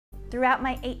Throughout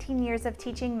my 18 years of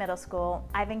teaching middle school,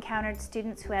 I've encountered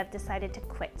students who have decided to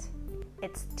quit.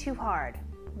 It's too hard.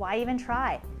 Why even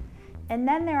try? And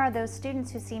then there are those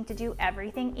students who seem to do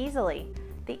everything easily.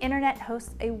 The internet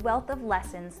hosts a wealth of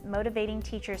lessons motivating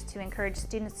teachers to encourage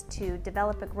students to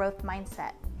develop a growth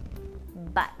mindset.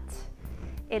 But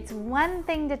it's one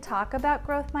thing to talk about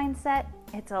growth mindset,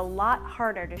 it's a lot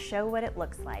harder to show what it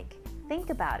looks like. Think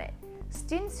about it.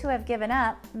 Students who have given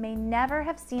up may never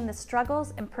have seen the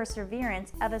struggles and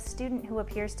perseverance of a student who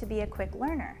appears to be a quick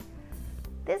learner.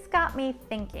 This got me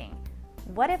thinking,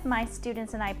 what if my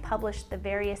students and I published the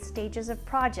various stages of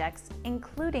projects,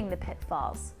 including the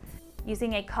pitfalls?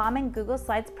 Using a common Google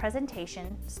Slides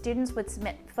presentation, students would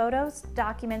submit photos,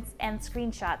 documents, and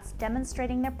screenshots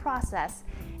demonstrating their process,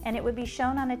 and it would be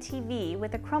shown on a TV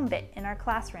with a Chromebit in our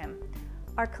classroom.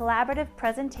 Our collaborative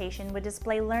presentation would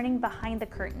display learning behind the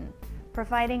curtain,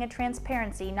 providing a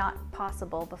transparency not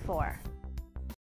possible before.